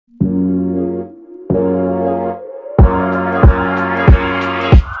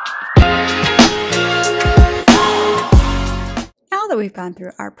gone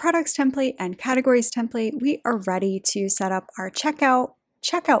through our products template and categories template, we are ready to set up our checkout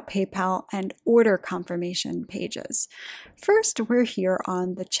PayPal, and order confirmation pages. First, we're here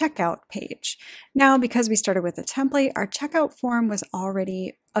on the checkout page. Now, because we started with a template, our checkout form was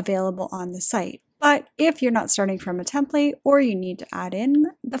already available on the site. But if you're not starting from a template or you need to add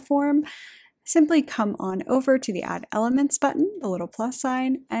in the form, simply come on over to the Add Elements button, the little plus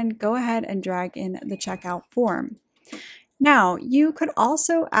sign, and go ahead and drag in the checkout form. Now, you could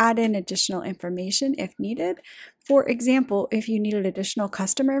also add in additional information if needed. For example, if you needed additional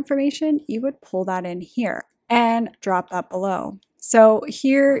customer information, you would pull that in here and drop that below. So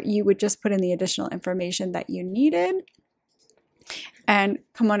here you would just put in the additional information that you needed and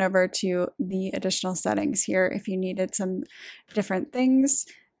come on over to the additional settings here if you needed some different things.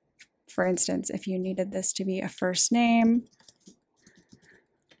 For instance, if you needed this to be a first name,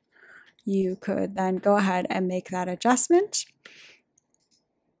 you could then go ahead and make that adjustment.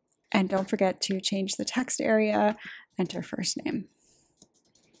 And don't forget to change the text area, enter first name.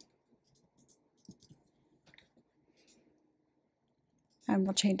 And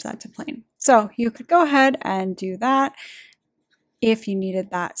we'll change that to plain. So you could go ahead and do that if you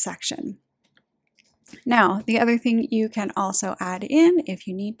needed that section. Now, the other thing you can also add in if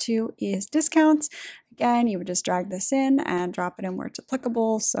you need to is discounts. Again, you would just drag this in and drop it in where it's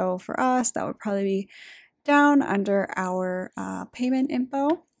applicable. So for us, that would probably be down under our payment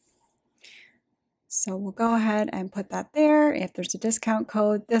info. So we'll go ahead and put that there. If there's a discount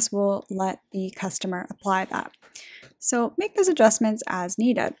code, this will let the customer apply that. So make those adjustments as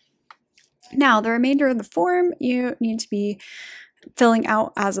needed. Now, the remainder of the form you need to be filling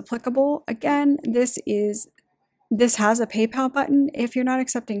out as applicable. Again, this has a PayPal button. If you're not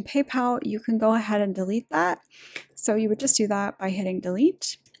accepting PayPal, you can go ahead and delete that. So you would just do that by hitting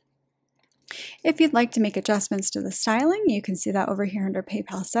delete. If you'd like to make adjustments to the styling, you can see that over here under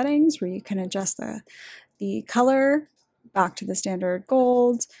PayPal settings, where you can adjust the color back to the standard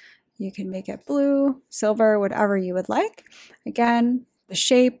gold. You can make it blue, silver, whatever you would like. Again, the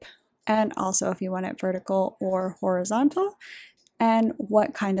shape, and also if you want it vertical or horizontal, and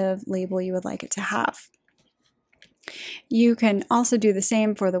what kind of label you would like it to have. You can also do the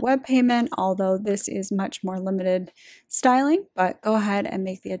same for the web payment, although this is much more limited styling, but go ahead and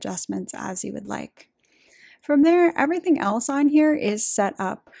make the adjustments as you would like. From there, everything else on here is set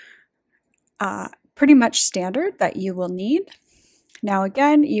up pretty much standard that you will need. Now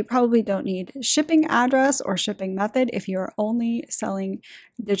again, you probably don't need shipping address or shipping method if you're only selling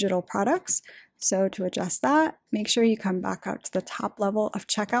digital products. So to adjust that, make sure you come back out to the top level of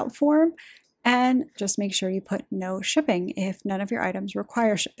checkout form and just make sure you put no shipping if none of your items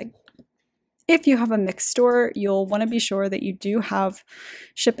require shipping. If you have a mixed store, you'll want to be sure that you do have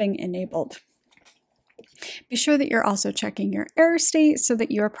shipping enabled. Be sure that you're also checking your error state so that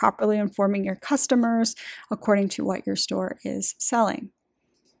you're properly informing your customers according to what your store is selling.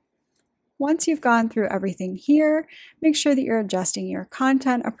 Once you've gone through everything here, make sure that you're adjusting your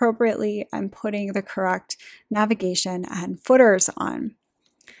content appropriately and putting the correct navigation and footers on.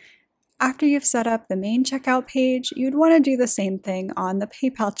 After you've set up the main checkout page, you'd want to do the same thing on the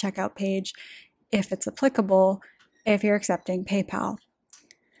PayPal checkout page if it's applicable, if you're accepting PayPal.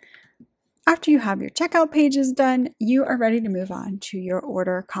 After you have your checkout pages done, you are ready to move on to your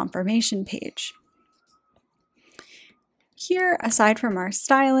order confirmation page. Here, aside from our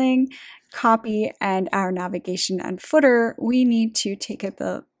styling, copy, and our navigation and footer, we need to take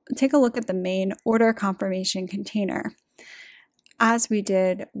a look at the main order confirmation container. As we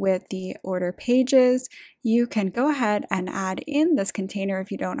did with the order pages, you can go ahead and add in this container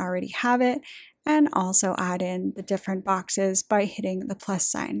if you don't already have it, and also add in the different boxes by hitting the plus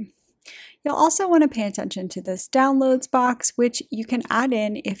sign. You'll also want to pay attention to this downloads box, which you can add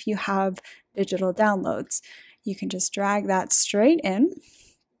in if you have digital downloads. You can just drag that straight in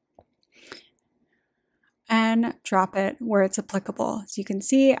and drop it where it's applicable. As you can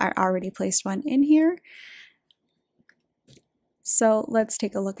see, I already placed one in here. So let's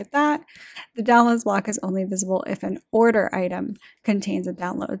take a look at that. The downloads block is only visible if an order item contains a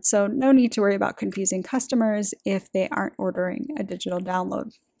download. So no need to worry about confusing customers if they aren't ordering a digital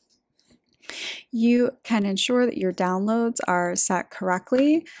download. You can ensure that your downloads are set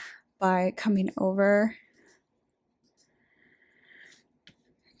correctly by coming over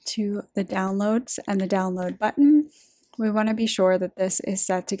to the downloads and the download button. We want to be sure that this is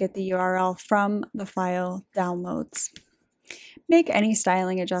set to get the URL from the file downloads. Make any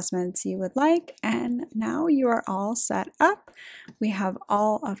styling adjustments you would like, and now you are all set up. We have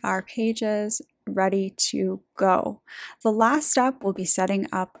all of our pages ready to go. The last step will be setting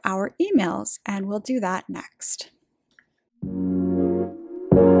up our emails, and we'll do that next.